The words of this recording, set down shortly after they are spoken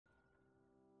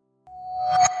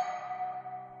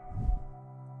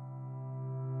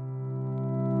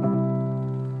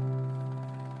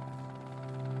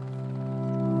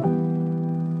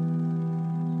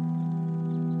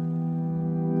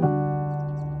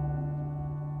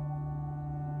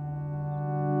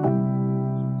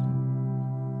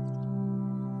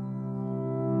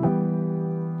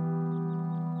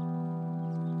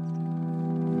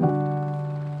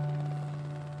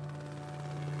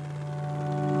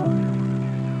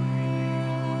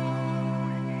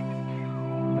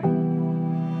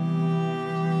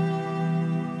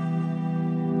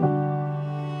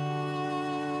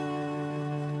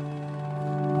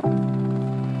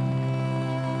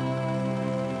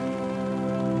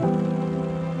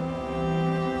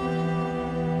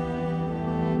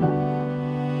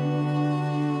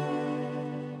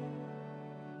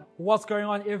What's going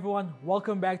on, everyone?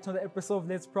 Welcome back to another episode of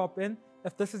Let's Prop In.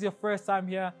 If this is your first time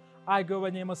here, I go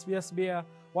by the name of Spia.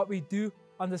 What we do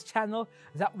on this channel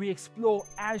is that we explore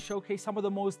and showcase some of the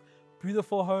most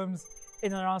beautiful homes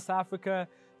in and around South Africa.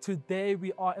 Today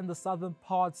we are in the southern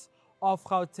parts of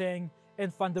Gauteng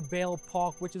in VAAL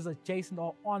Park, which is adjacent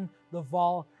or on the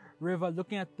VAAL River,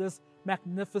 looking at this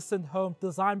magnificent home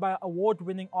designed by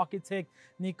award-winning architect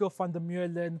Nico van der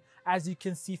Meulen. As you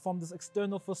can see from this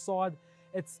external facade,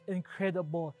 it's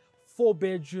incredible. 4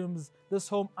 bedrooms. This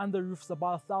home under roof is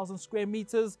about 1,000 square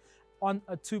meters on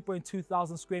a 2.2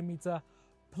 thousand square meter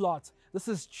plot. This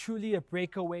is truly a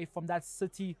breakaway from that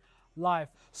city life.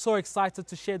 So excited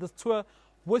to share this tour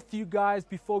with you guys.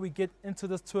 Before we get into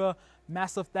this tour,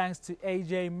 massive thanks to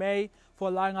AJ May for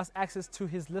allowing us access to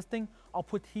his listing. I'll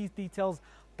put his details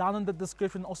down in the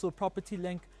description, also the property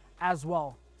link as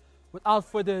well. Without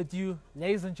further ado,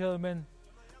 ladies and gentlemen,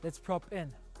 let's prop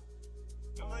in.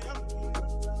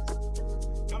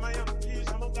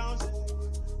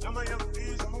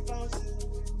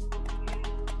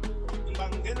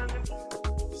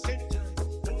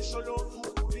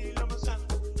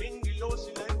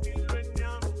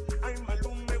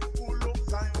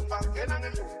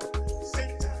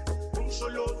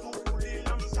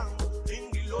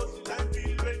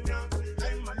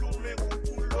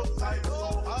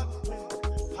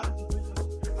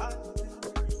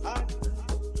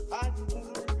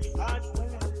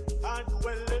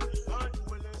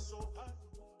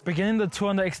 Beginning the tour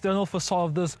on the external facade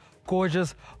of this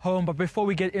gorgeous home, but before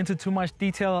we get into too much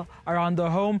detail around the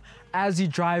home, as you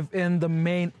drive in the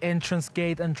main entrance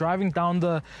gate and driving down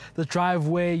the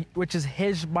driveway, which is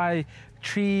hedged by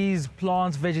trees,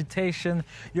 plants, vegetation,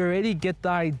 you already get the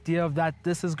idea of that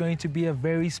this is going to be a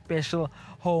very special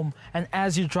home. And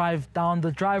as you drive down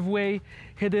the driveway,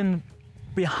 hidden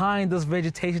behind this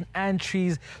vegetation and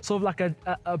trees, sort of like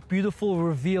a beautiful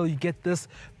reveal, you get this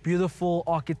beautiful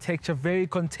architecture, very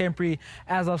contemporary.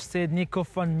 As I've said, Nico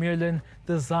van Meulen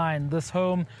design. This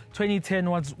home, 2010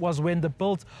 was when the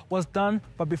build was done,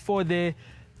 but before there,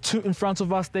 in front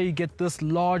of us there, you get this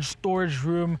large storage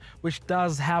room, which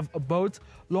does have a boat,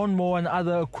 lawnmower and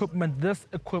other equipment. This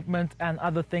equipment and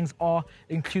other things are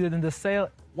included in the sale.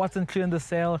 What's included in the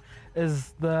sale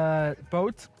is the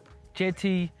boat,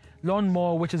 jetty,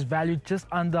 lawnmower, which is valued just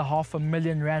under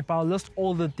R500,000. But I'll list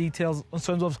all the details in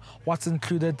terms of what's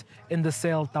included in the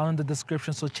sale down in the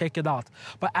description, so check it out.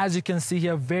 But as you can see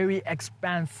here, very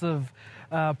expansive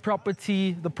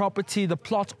property. The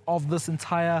plot of this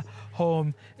entire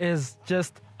home is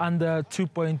just under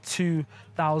 2.2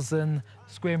 thousand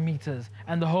square meters,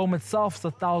 and the home itself is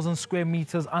 1,000 square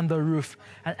meters under roof.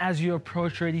 And as you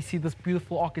approach, you already see this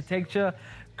beautiful architecture,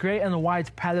 grey and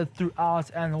white palette throughout,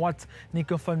 and what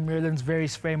Nico van Meulen's very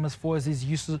famous for is his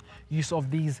use of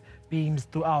these beams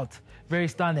throughout. Very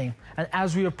stunning. And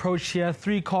as we approach here,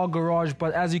 3-car garage,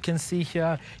 but as you can see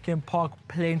here, you can park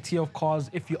plenty of cars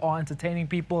if you are entertaining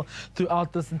people.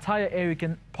 Throughout this entire area, you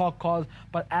can park cars,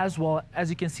 but as well, as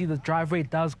you can see, the driveway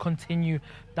does continue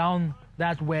down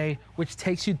that way, which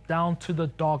takes you down to the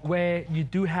dock, where you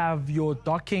do have your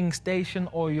docking station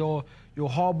or your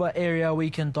harbor area where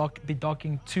you can be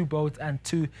docking 2 boats and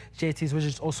 2 jetties, which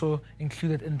is also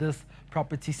included in this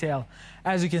property sale.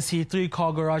 As you can see,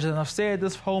 3-car garage, and I've said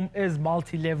this home is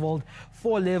multi-leveled,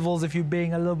 4 levels if you're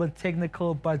being a little bit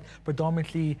technical, but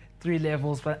predominantly 3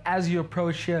 levels. But as you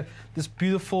approach here, this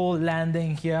beautiful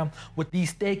landing here with the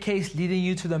staircase leading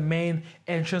you to the main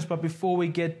entrance. But before we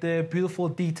get there, beautiful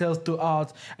details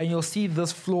throughout, and you'll see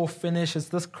this floor finish. It's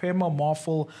this crema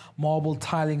marble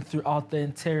tiling throughout the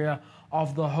interior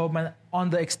of the home, and on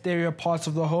the exterior parts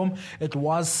of the home, it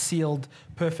was sealed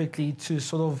perfectly to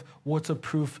sort of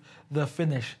waterproof the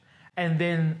finish. And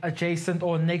then adjacent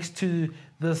or next to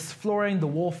this flooring, the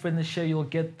wall finish here, you'll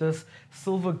get this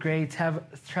silver grey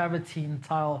travertine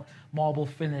tile marble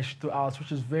finish throughout,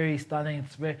 which is very stunning.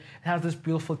 It has this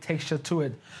beautiful texture to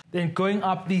it. Then going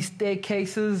up these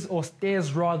staircases, or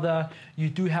stairs rather, you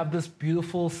do have this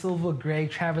beautiful silver grey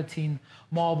travertine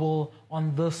marble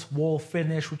on this wall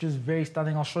finish, which is very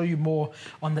stunning. I'll show you more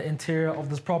on the interior of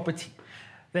this property.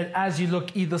 Then as you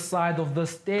look either side of the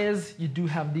stairs, you do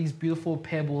have these beautiful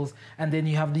pebbles, and then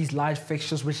you have these light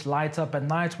fixtures which light up at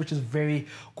night, which is very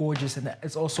gorgeous, and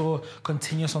it's also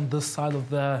continuous on this side of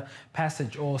the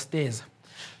passage or stairs.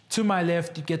 To my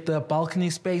left, you get the balcony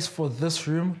space for this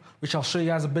room, which I'll show you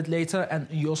guys a bit later, and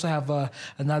you also have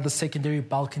another secondary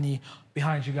balcony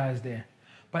behind you guys there.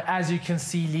 But as you can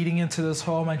see, leading into this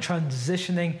home and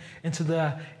transitioning into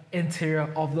the interior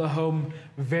of the home,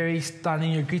 very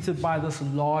stunning. You're greeted by this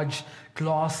large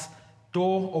glass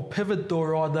door, or pivot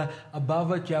door rather.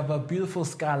 Above it you have a beautiful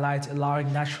skylight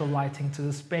allowing natural lighting to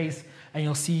the space, and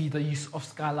you'll see the use of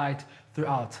skylight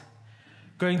throughout.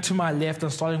 Going to my left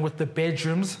and starting with the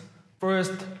bedrooms.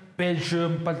 First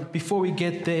bedroom, but before we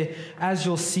get there, as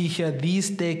you'll see here,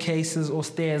 these staircases or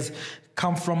stairs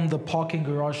come from the parking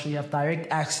garage, so you have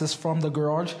direct access from the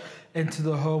garage into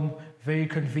the home. Very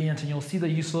convenient, and you'll see the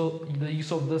use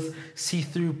of this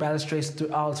see-through balustrades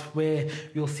throughout, where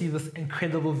you'll see this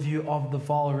incredible view of the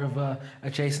VAAL River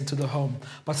adjacent to the home.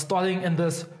 But starting in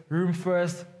this room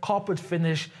first, carpet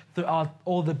finish throughout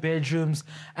all the bedrooms,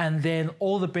 and then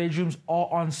all the bedrooms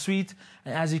are en suite.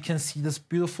 And as you can see, this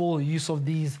beautiful use of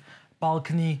these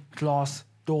balcony glass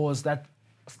doors that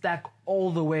stack all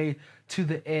the way to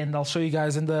the end. We'll show you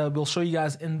guys in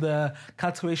the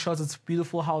cutaway shots. It's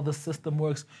beautiful how the system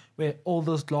works, where all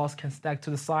those glass can stack to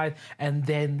the side, and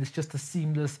then it's just a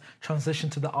seamless transition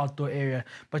to the outdoor area.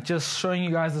 But just showing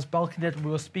you guys this balcony that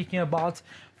we were speaking about.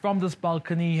 From this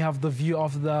balcony, you have the view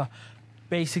of the,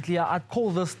 basically, I'd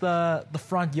call this the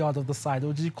front yard of the side.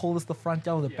 Or did you call this the front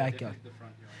yard or the backyard? The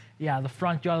front yard. Yeah, the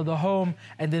front yard of the home.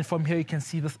 And then from here, you can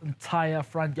see this entire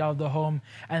front yard of the home.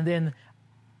 And then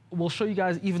we'll show you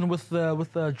guys, even with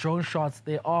the drone shots,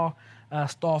 there are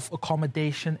staff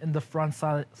accommodation in the front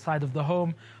side of the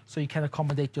home, so you can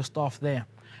accommodate your staff there.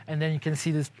 And then you can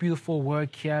see this beautiful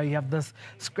work here. You have this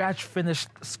scratch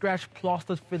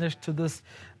plastered finish to this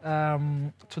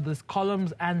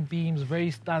columns and beams,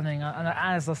 very stunning. And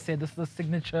as I said, this is a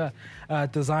signature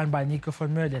design by Nico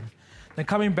from Meulen. Then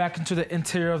coming back into the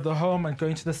interior of the home and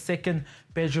going to the second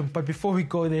bedroom. But before we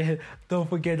go there, don't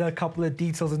forget a couple of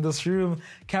details in this room.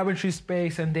 Cabinetry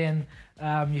space, and then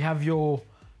you have your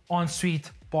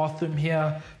ensuite bathroom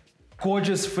here.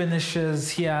 Gorgeous finishes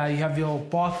here. You have your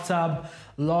bathtub,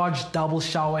 large double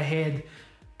shower head,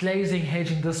 glazing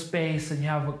hedging this space, and you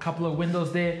have a couple of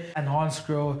windows there, and enhanced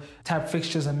grow tap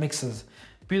fixtures and mixers.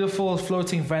 Beautiful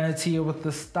floating vanity with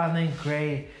the stunning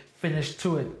grey finish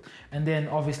to it. And then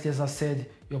obviously, as I said,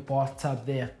 your bathtub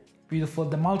there. Beautiful.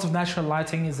 The amount of natural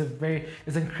lighting is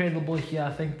incredible here.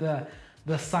 I think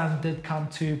the sun did come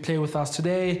to play with us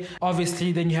today.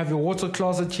 Obviously, then you have your water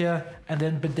closet here, and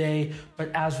then bidet.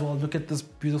 But as well, look at this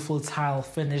beautiful tile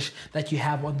finish that you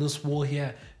have on this wall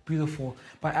here. Beautiful.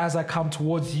 But as I come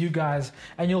towards you guys,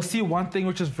 and you'll see one thing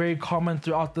which is very common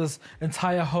throughout this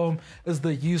entire home is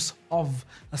the use of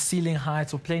a ceiling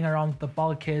height, or playing around with the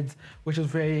bulkheads, which is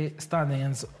very stunning.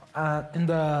 And in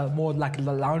the more like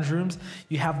the lounge rooms,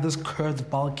 you have this curved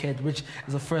bulkhead, which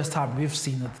is the first time we've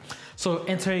seen it. So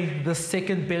entering the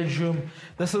second bedroom,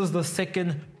 this is the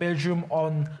second bedroom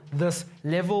on this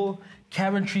level.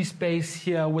 Cabinetry space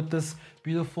here with this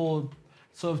beautiful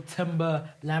sort of timber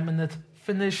laminate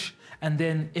finish. And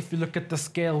then if you look at the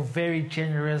scale, very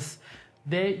generous.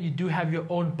 There you do have your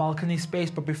own balcony space,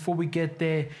 but before we get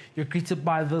there, you're greeted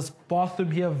by this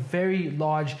bathroom here, very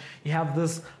large. You have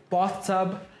this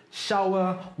bathtub,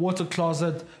 shower, water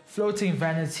closet, floating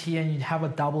vanity, and you have a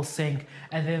double sink.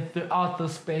 And then throughout the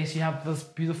space, you have this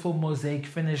beautiful mosaic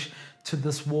finish to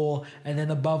this wall. And then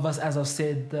above us, as I've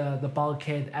said, the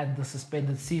bulkhead and the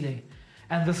suspended ceiling.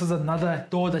 And this is another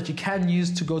door that you can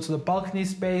use to go to the balcony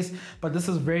space, but this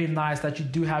is very nice that you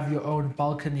do have your own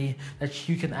balcony that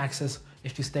you can access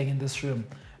if you're staying in this room.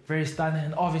 Very stunning.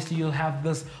 And obviously you'll have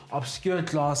this obscure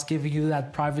glass giving you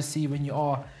that privacy when you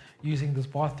are using this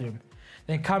bathroom.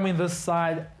 Then coming this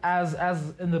side, as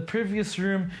in the previous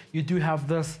room, you do have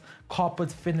this carpet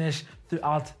finish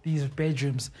throughout these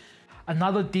bedrooms.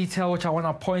 Another detail which I want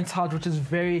to point out, which is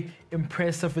very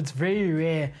impressive, it's very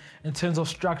rare in terms of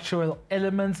structural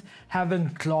elements, having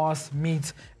glass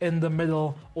meet in the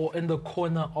middle or in the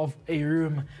corner of a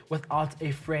room without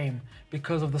a frame,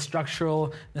 because of the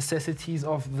structural necessities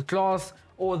of the glass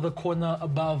or the corner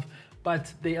above.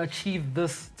 But they achieve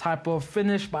this type of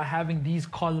finish by having these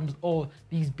columns, or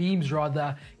these beams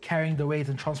rather, carrying the weight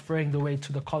and transferring the weight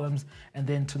to the columns and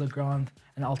then to the ground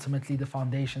and ultimately the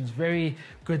foundations. Very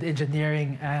good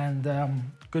engineering and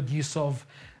good use of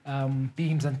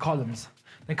beams and columns.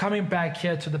 Then coming back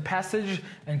here to the passage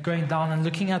and going down and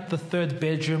looking at the third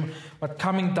bedroom, but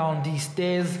coming down these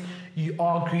stairs, you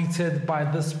are greeted by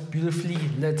this beautifully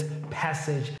lit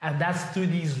passage, and that's through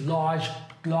these large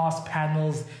glass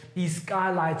panels, these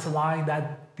skylights allowing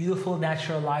that beautiful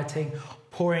natural lighting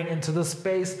pouring into the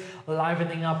space,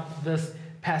 livening up this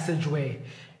passageway.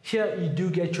 Here you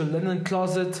do get your linen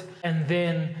closet, and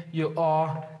then you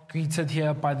are greeted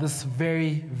here by this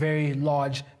very, very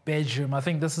large bedroom. I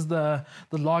think this is the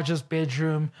largest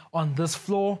bedroom on this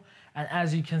floor, And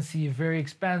as you can see, very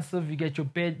expansive. You get your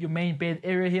bed, your main bed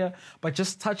area here, but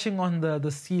just touching on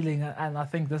the ceiling, and I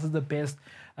think this is the best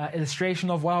illustration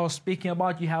of what I was speaking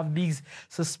about. You have these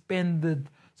suspended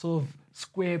sort of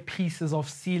square pieces of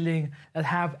ceiling that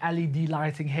have LED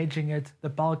lighting hedging it. The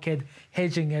bulkhead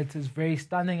hedging it is very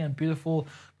stunning and beautiful.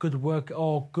 Good work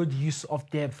or good use of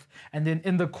depth. And then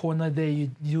in the corner there,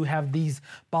 you have these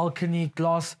balcony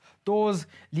glass doors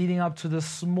leading up to the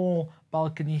small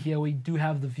balcony here. We do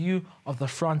have the view of the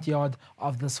front yard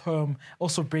of this home,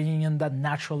 also bringing in that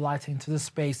natural lighting to the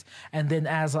space. And then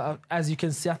as you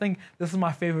can see, I think this is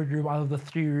my favorite room out of the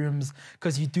 3 rooms,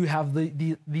 because you do have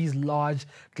these large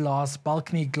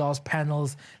balcony glass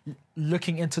panels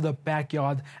looking into the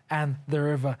backyard and the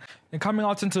river. And coming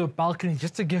out into the balcony,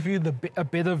 just to give you a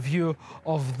better view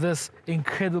of this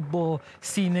incredible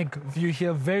scenic view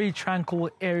here. Very tranquil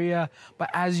area, but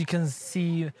as you can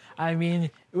see, I mean,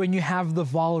 when you have the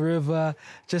VAAL River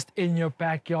just in your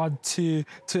backyard to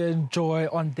enjoy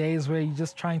on days where you're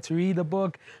just trying to read a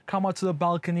book, come out to the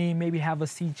balcony, maybe have a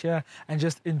seat here and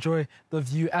just enjoy the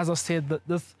view. As I said,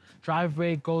 this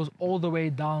driveway goes all the way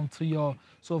down to your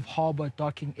sort of harbor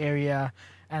docking area,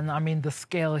 and I mean the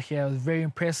scale here is very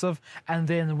impressive. And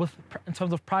then in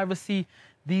terms of privacy,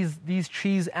 these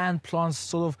trees and plants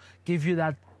sort of give you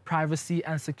that privacy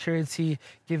and security,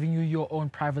 giving you your own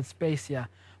private space here.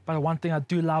 But one thing I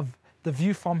do love, the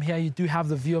view from here, you do have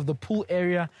the view of the pool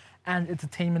area and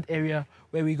entertainment area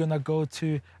where we're gonna go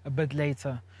to a bit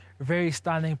later. Very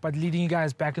stunning, but leading you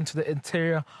guys back into the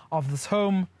interior of this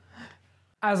home.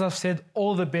 As I've said,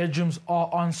 all the bedrooms are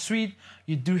en suite.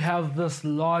 You do have this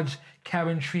large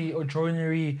cabinetry or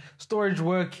joinery storage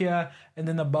work here. And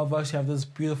then above us, you have this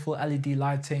beautiful LED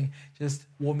lighting, just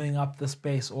warming up the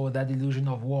space, or that illusion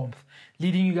of warmth.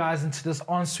 Leading you guys into this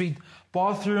ensuite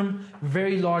bathroom,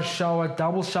 very large shower,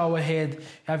 double shower head. You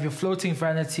have your floating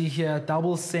vanity here,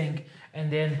 double sink.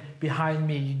 And then behind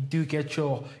me, you do get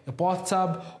your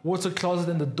bathtub, water closet,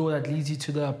 and the door that leads you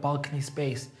to the balcony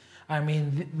space. I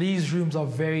mean, these rooms are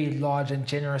very large and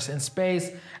generous in space.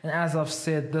 And as I've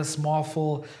said, this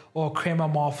marble or crema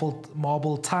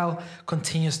marble tile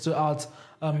continues throughout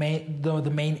the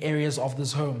main areas of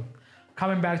this home.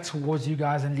 Coming back towards you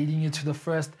guys and leading you to the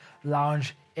first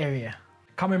lounge area.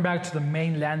 Coming back to the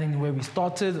main landing where we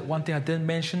started, one thing I didn't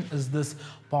mention is this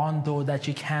barn door that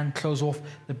you can close off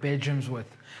the bedrooms with.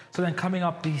 So then coming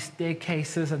up these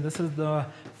staircases, and this is the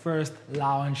first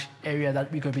lounge area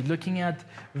that we're going to be looking at.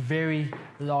 Very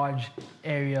large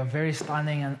area, very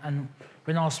stunning. And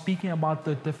when I was speaking about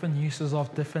the different uses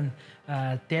of different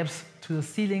depths to the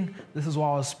ceiling, this is what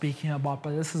I was speaking about.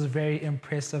 But this is very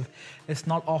impressive. It's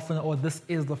not often, or this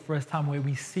is the first time where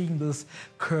we're seeing this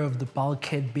curved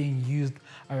bulkhead being used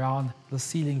around the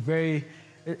ceiling.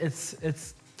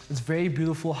 It's very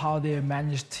beautiful how they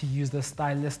managed to use the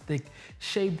stylistic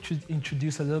shape to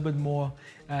introduce a little bit more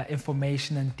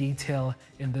information and detail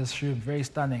in this room. Very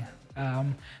stunning.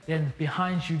 Then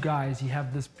behind you guys, you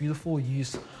have this beautiful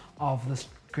use of this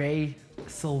gray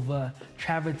silver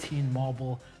travertine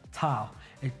marble tile.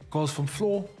 It goes from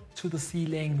floor to the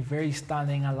ceiling, very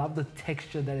stunning. I love the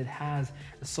texture that it has.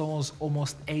 It's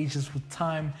almost ages with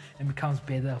time and becomes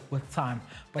better with time.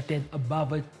 But then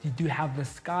above it, you do have the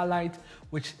skylight,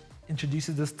 which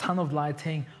introduces this ton of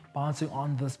lighting bouncing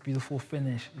on this beautiful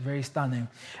finish. Very stunning.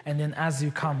 And then as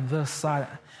you come this side,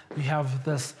 you have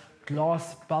this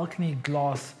balcony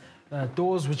glass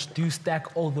doors, which do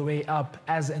stack all the way up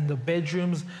as in the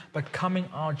bedrooms. But coming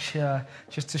out here,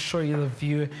 just to show you the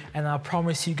view, and I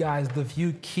promise you guys, the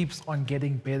view keeps on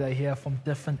getting better here from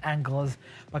different angles.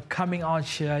 But coming out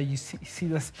here, you see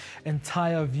this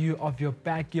entire view of your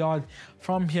backyard.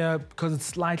 From here, because it's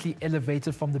slightly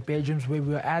elevated from the bedrooms where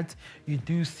we were at, you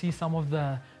do see some of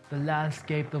the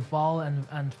landscape, the VAAL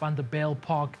and Van der Bijl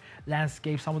Park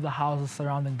landscape, some of the houses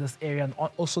surrounding this area, and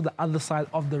also the other side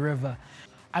of the river.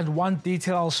 And one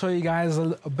detail I'll show you guys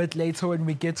a bit later when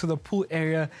we get to the pool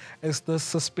area is the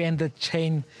suspended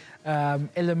chain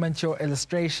element or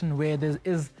illustration, where there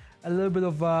is a little bit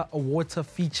of a water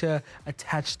feature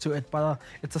attached to it, but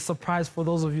it's a surprise for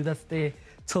those of you that stay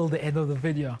till the end of the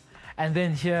video. And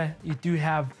then here you do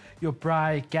have your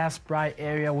gas braai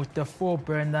area with the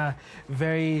 4-burner.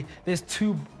 There's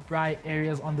 2 braai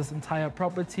areas on this entire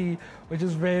property, which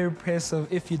is very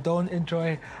impressive. If you don't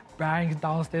enjoy braaiing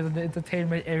downstairs in the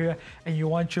entertainment area and you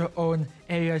want your own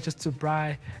area just to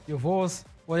braai your vors,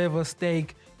 whatever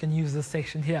steak, you can use this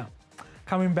section here.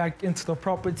 Coming back into the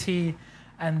property,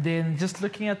 and then just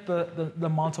looking at the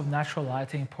amount of natural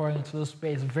lighting pouring into the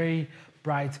space, very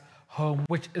bright home,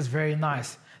 which is very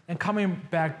nice. And coming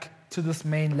back to this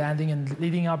main landing and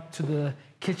leading up to the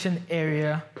kitchen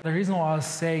area. The reason why I was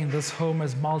saying this home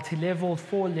is multi-level,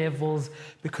 4 levels,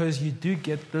 because you do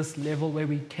get this level where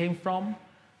we came from,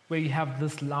 where you have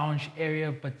this lounge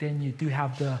area, but then you do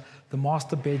have the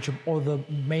master bedroom or the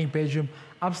main bedroom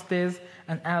upstairs.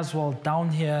 And as well down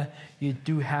here, you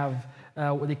do have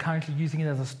what they're currently using it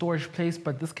as a storage place,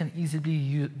 but this can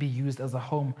easily be used as a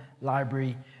home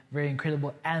library. Very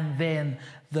incredible. And then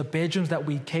the bedrooms that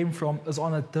we came from is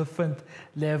on a different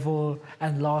level.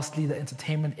 And lastly, the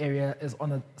entertainment area is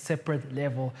on a separate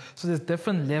level. So there's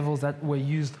different levels that were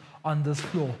used on this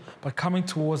floor. But coming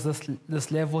towards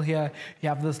this level here, you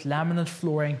have this laminate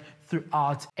flooring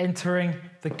throughout. Entering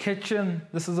the kitchen,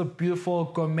 this is a beautiful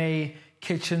gourmet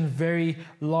kitchen, very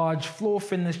large. Floor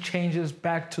finish changes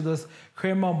back to this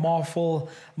crema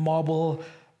marble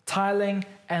tiling,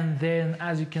 and then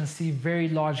as you can see, very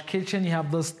large kitchen. You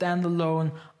have this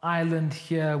standalone island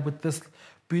here with this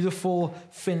beautiful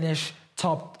finish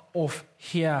topped off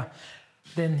here.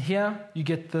 Then here you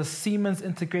get the Siemens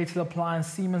integrated appliance,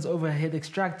 Siemens overhead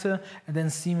extractor, and then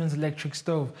Siemens electric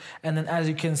stove. And then as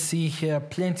you can see here,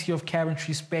 plenty of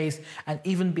cabinetry space, and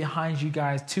even behind you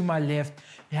guys to my left,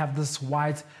 you have this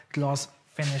white gloss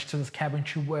finish to this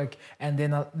cabinetry work. And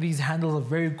then these handles are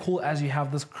very cool as you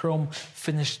have this chrome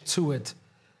finish to it.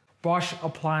 Bosch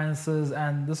appliances,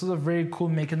 and this is a very cool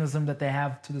mechanism that they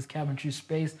have to this cabinetry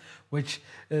space, which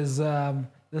is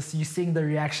you're seeing the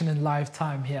reaction in live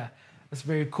time here. It's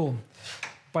very cool.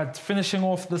 But finishing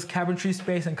off this cabinetry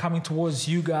space and coming towards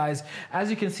you guys, as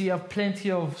you can see, you have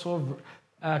plenty of sort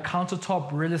of countertop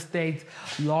real estate,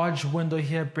 large window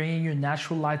here, bringing your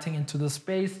natural lighting into the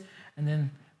space, and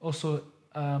then also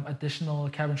additional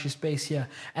cabinetry space here.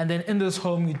 And then in this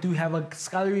home, you do have a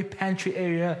scullery pantry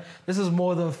area. This is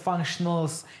more the functional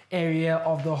area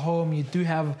of the home. You do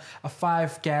have a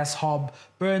 5 gas hob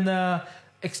burner,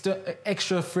 extra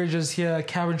fridges here,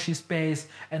 cabinetry space,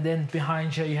 and then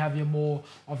behind here you have more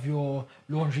of your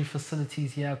laundry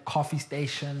facilities here, coffee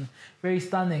station. Very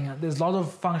stunning. There's a lot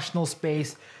of functional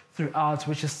space throughout,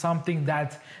 which is something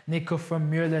that Nico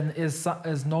from Meulen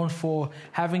is known for,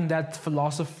 having that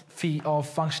philosophy of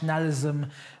functionalism,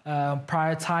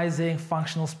 prioritizing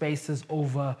functional spaces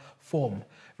over form.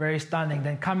 Very stunning.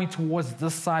 Then coming towards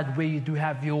this side where you do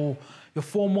have your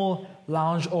formal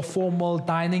lounge or formal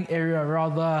dining area,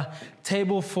 rather,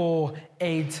 table for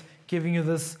 8, giving you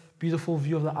this beautiful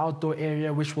view of the outdoor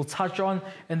area, which we'll touch on.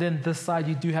 And then this side,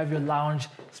 you do have your lounge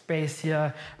space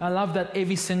here. I love that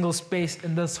every single space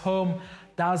in this home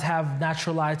does have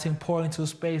natural lighting pouring into the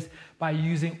space by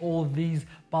using all these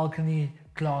balcony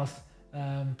glass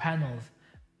panels.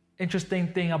 Interesting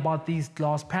thing about these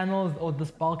glass panels or this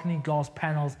balcony glass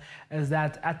panels is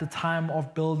that at the time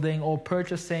of building or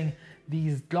purchasing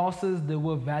these glasses, they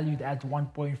were valued at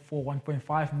 1.4,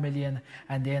 1.5 million,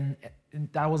 and then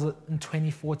that was in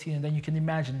 2014. And then you can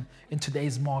imagine in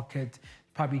today's market,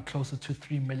 probably closer to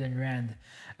 3 million rand.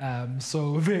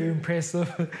 So very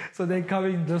impressive. So then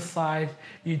coming this side,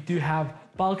 you do have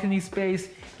balcony space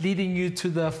leading you to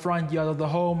the front yard of the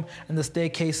home, and the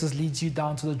staircases leads you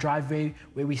down to the driveway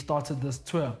where we started this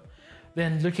tour.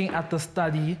 Then looking at the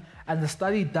study, and the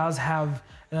study does have,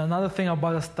 and another thing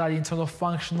about a study in terms of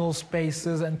functional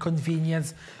spaces and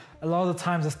convenience, a lot of the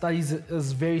times the study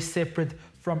is very separate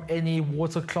from any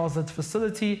water closet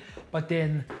facility, but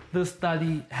then this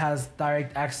study has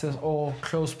direct access or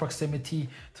close proximity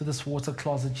to this water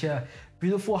closet here.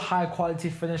 Beautiful high quality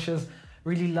finishes.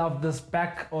 Really love this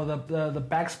back or the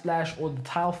backsplash or the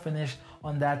tile finish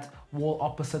on that wall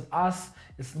opposite us.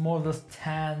 It's more of this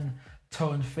tan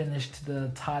tone finish to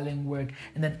the tiling work,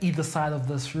 and then either side of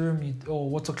this room or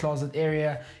water closet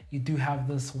area, you do have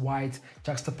this white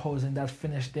juxtaposing that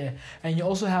finish there. And you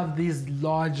also have these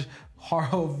large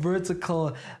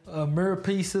vertical mirror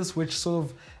pieces, which sort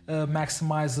of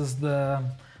maximizes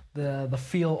the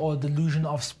feel or delusion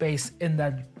of space in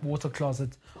that water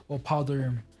closet or powder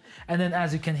room. And then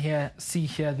as you can see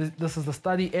here, this is the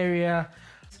study area.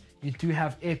 You do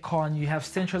have aircon, you have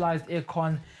centralized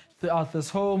aircon throughout this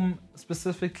home,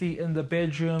 specifically in the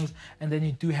bedrooms, and then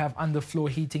you do have underfloor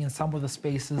heating in some of the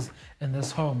spaces in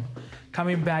this home.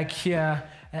 Coming back here,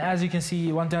 and as you can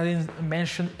see, one thing I didn't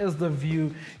mention is the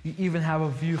view. You even have a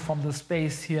view from the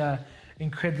space here.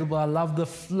 Incredible. I love the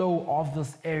flow of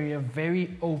this area,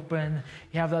 very open.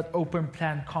 You have that open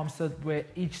plan concept where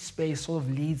each space sort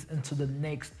of leads into the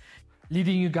next,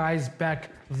 leading you guys back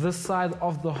this side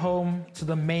of the home to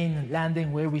the main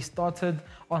landing where we started.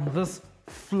 On this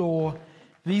floor,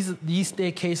 these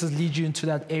staircases lead you into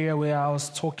that area where I was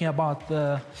talking about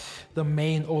the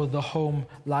main or the home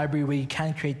library, where you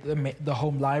can create the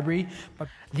home library. But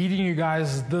leading you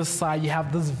guys this side, you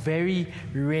have this very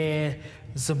rare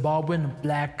Zimbabwean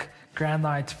black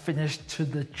granite finish to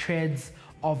the treads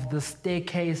of the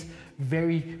staircase.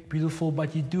 Very beautiful,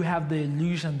 but you do have the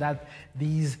illusion that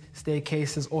these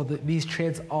staircases or these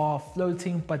treads are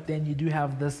floating, but then you do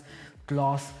have this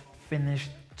glass finish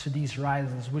to these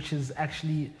risers, which is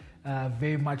actually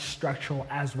very much structural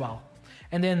as well.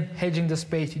 And then hedging the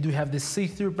space, you do have this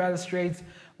see-through balustrades,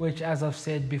 which, as I've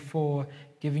said before,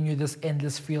 giving you this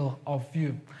endless feel of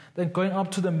view. Then going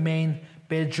up to the main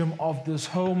bedroom of this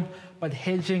home, but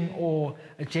hedging or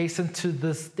adjacent to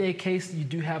the staircase, you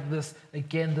do have this,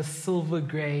 again, the silver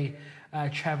gray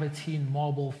travertine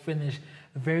marble finish,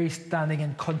 very stunning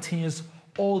and continuous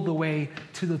all the way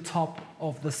to the top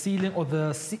of the ceiling or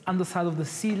the underside of the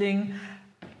ceiling.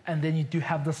 And then you do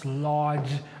have this large,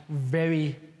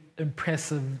 very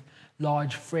impressive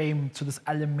large frame to this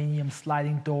aluminium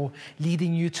sliding door,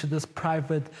 leading you to this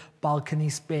private balcony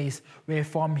space, where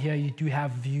from here you do have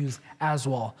views as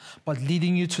well. But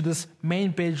leading you to this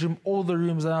main bedroom, all the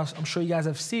rooms that I'm sure you guys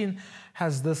have seen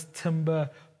has this timber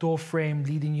door frame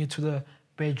leading you to the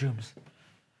bedrooms.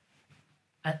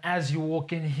 And as you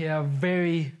walk in here,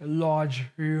 very large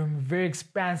room, very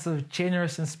expansive,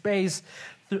 generous in space.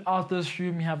 Throughout this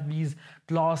room, you have these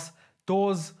glass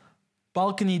doors,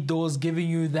 balcony doors, giving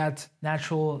you that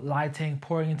natural lighting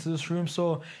pouring into this room.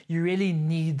 So you really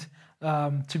need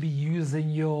to be using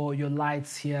your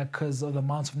lights here because of the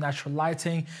amount of natural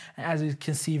lighting. And as you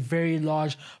can see, very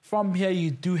large. From here, you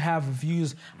do have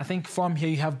views. I think from here,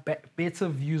 you have better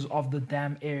views of the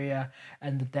dam area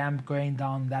and the dam going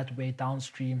down that way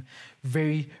downstream.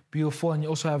 Very beautiful. And you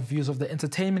also have views of the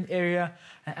entertainment area.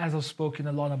 And as I've spoken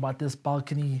a lot about this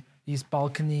balcony, these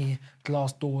balcony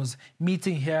glass doors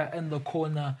meeting here in the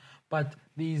corner, but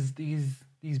these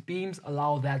beams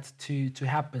allow that to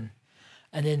happen.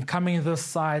 And then coming this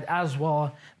side as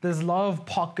well, there's a lot of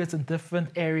pockets and different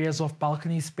areas of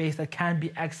balcony space that can be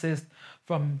accessed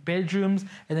from bedrooms.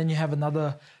 And then you have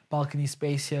another balcony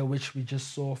space here, which we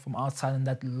just saw from outside in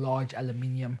that large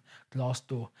aluminium glass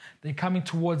door. Then coming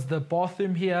towards the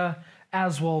bathroom here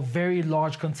as well, very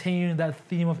large, continuing that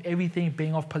theme of everything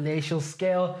being of palatial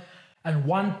scale. And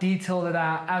one detail that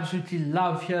I absolutely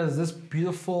love here is this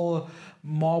beautiful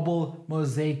marble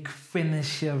mosaic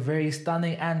finish here, very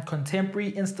stunning and contemporary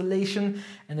installation.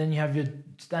 And then you have your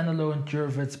standalone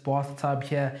Duravit's bathtub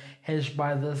here, hedged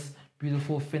by this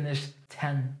beautiful finished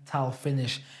tan tile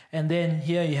finish. And then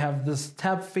here you have this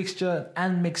tap fixture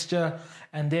and mixture,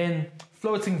 and then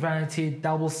floating vanity,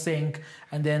 double sink,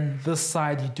 and then this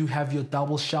side you do have your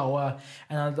double shower.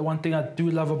 And the one thing I do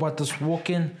love about this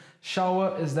walk-in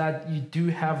shower is that you do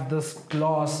have this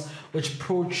glass which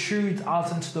protrudes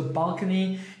out into the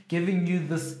balcony, giving you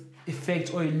this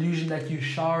effect or illusion that you're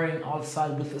showering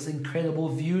outside with this incredible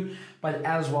view. But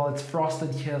as well, it's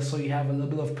frosted here, so you have a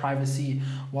little bit of privacy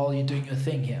while you're doing your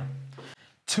thing here.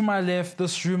 To my left,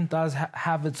 this room does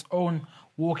have its own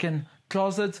walk-in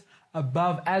closet.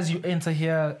 Above, as you enter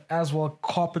here as well,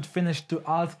 carpet finished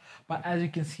throughout. But as you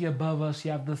can see above us,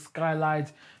 you have the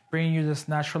skylight bringing you this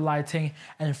natural lighting.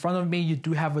 And in front of me, you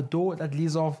do have a door that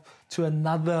leads off to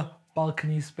another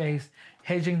balcony space.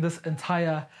 Hedging this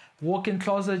entire walk-in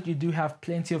closet, you do have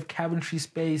plenty of cabinetry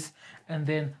space. And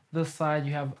then this side,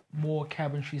 you have more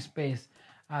cabinetry space.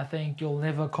 I think you'll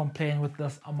never complain with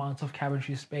this amount of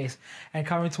cabinetry space. And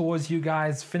coming towards you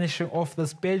guys, finishing off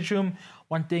this bedroom,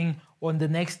 the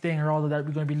next thing rather that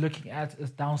we're going to be looking at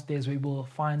is downstairs, where we will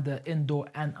find the indoor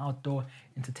and outdoor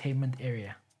entertainment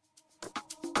area.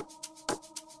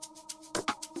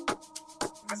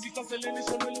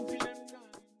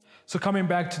 So coming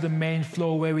back to the main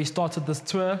floor where we started this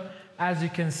tour, as you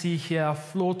can see here,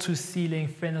 floor to ceiling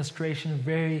fenestration,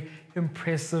 very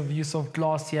impressive use of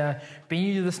glass here,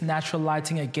 bringing you this natural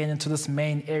lighting again into this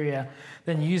main area.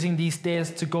 Then using these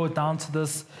stairs to go down to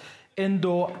this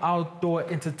indoor outdoor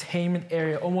entertainment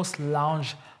area, almost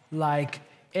lounge like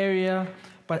area.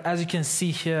 But as you can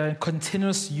see here,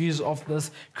 continuous use of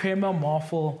this crema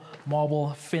marble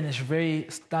finish, very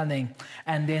stunning.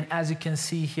 And then as you can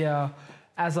see here,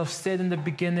 as I've said in the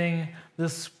beginning,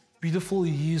 this beautiful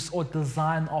use or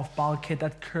design of bulkhead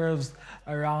that curves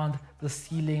around the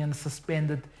ceiling and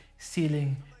suspended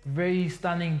ceiling. Very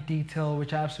stunning detail,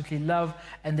 which I absolutely love.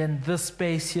 And then this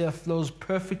space here flows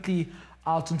perfectly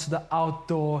out into the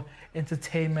outdoor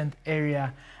entertainment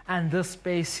area. And this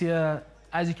space here,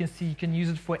 as you can see, you can use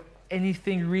it for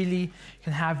anything really. You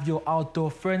can have your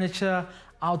outdoor furniture,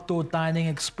 outdoor dining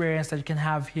experience that you can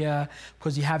have here,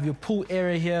 because you have your pool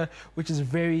area here, which is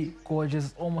very gorgeous.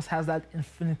 It almost has that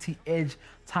infinity edge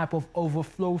type of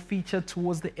overflow feature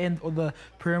towards the end or the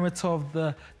perimeter of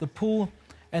the pool.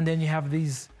 And then you have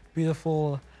these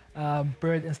beautiful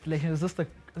bird installations. Is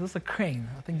this a crane?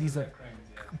 I think these are cranes,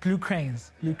 yeah. Blue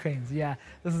cranes, yeah.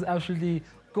 This is absolutely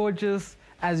gorgeous.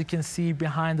 As you can see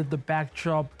behind it, the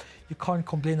backdrop, you can't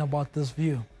complain about this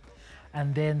view.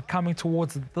 And then coming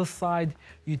towards this side,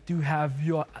 you do have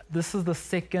this is the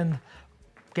second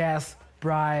gas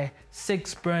Bry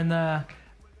 6 burner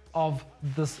of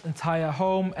this entire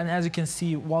home. And as you can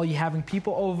see, while you're having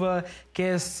people over,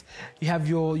 guests, you have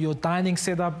your dining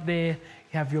setup there.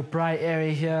 You have your Bry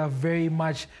area here, very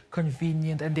much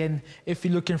convenient. And then if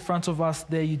you look in front of us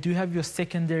there, you do have your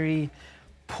secondary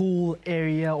pool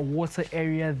area, water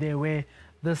area there, where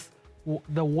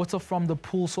the water from the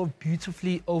pool sort of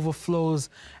beautifully overflows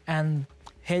and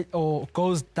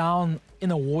goes down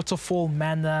in a waterfall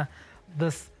manner.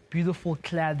 This beautiful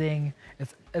cladding,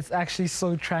 it's actually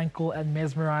so tranquil and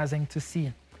mesmerizing to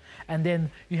see. And then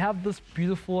you have this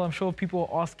beautiful, I'm sure people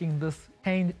are asking, this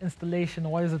pane installation,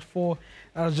 what is it for?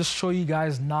 I'll just show you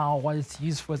guys now what it's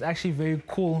used for. It's actually very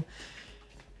cool.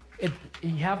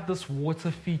 You have this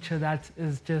water feature that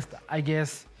is just, I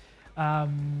guess,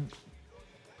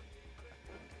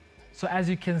 so as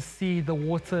you can see, the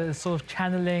water is sort of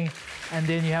channeling, and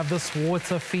then you have this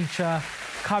water feature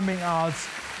coming out,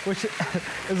 which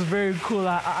is very cool.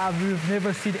 We've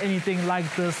never seen anything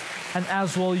like this. And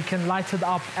as well, you can light it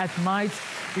up at night.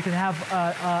 You can have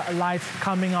a light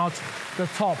coming out the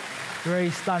top. Very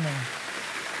stunning.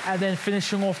 And then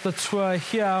finishing off the tour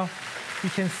here, you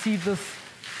can see this,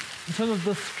 in terms of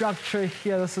the structure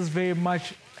here, this is very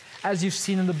much, as you've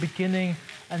seen in the beginning,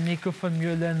 a Nico van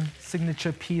Meulen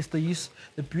signature piece. The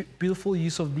beautiful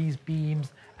use of these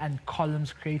beams and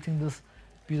columns, creating this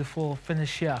beautiful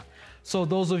finish here. So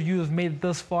those of you who have made it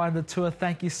this far in the tour,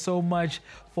 thank you so much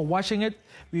for watching it.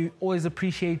 We always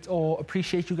appreciate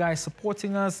you guys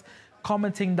supporting us,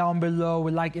 commenting down below.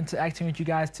 We like interacting with you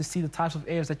guys to see the types of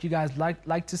areas that you guys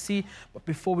like to see. But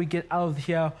before we get out of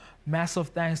here, massive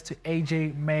thanks to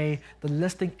AJ May, the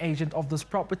listing agent of this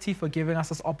property, for giving us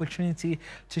this opportunity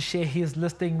to share his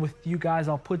listing with you guys.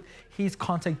 I'll put his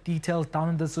contact details down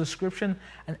in the description,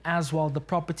 and as well the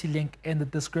property link in the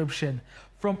description.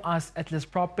 From us at Let's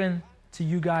Prop In, to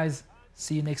you guys,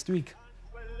 see you next week.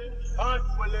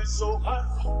 Well, it's so hot.